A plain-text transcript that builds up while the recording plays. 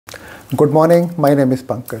Good morning, my name is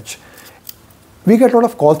Pankaj. We get a lot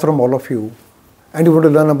of calls from all of you and you want to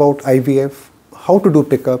learn about IVF, how to do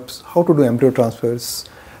pickups, how to do embryo transfers.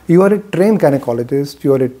 You are a trained gynecologist,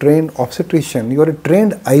 you are a trained obstetrician, you are a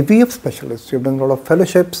trained IVF specialist. You have done a lot of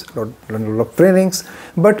fellowships, done a lot of trainings,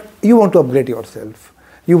 but you want to upgrade yourself.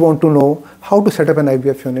 You want to know how to set up an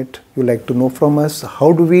IVF unit. You like to know from us,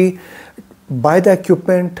 how do we buy the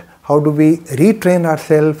equipment, how do we retrain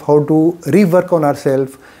ourselves, how to rework on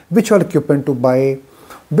ourselves, which all equipment to buy,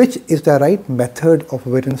 which is the right method of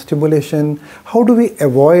ovarian stimulation, how do we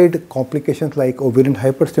avoid complications like ovarian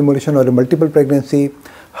hyperstimulation or a multiple pregnancy,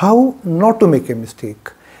 how not to make a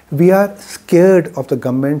mistake. We are scared of the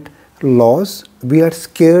government laws, we are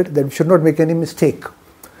scared that we should not make any mistake.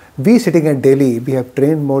 We sitting at Delhi, we have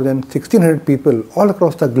trained more than 1600 people all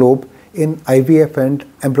across the globe in IVF and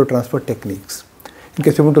embryo transfer techniques. In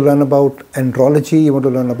case you want to learn about andrology, you want to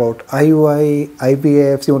learn about IUI,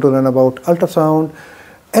 IVF, you want to learn about ultrasound,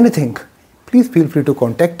 anything, please feel free to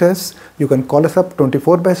contact us. You can call us up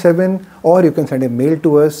 24/7 or you can send a mail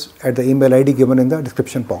to us at the email ID given in the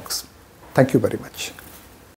description box. Thank you very much.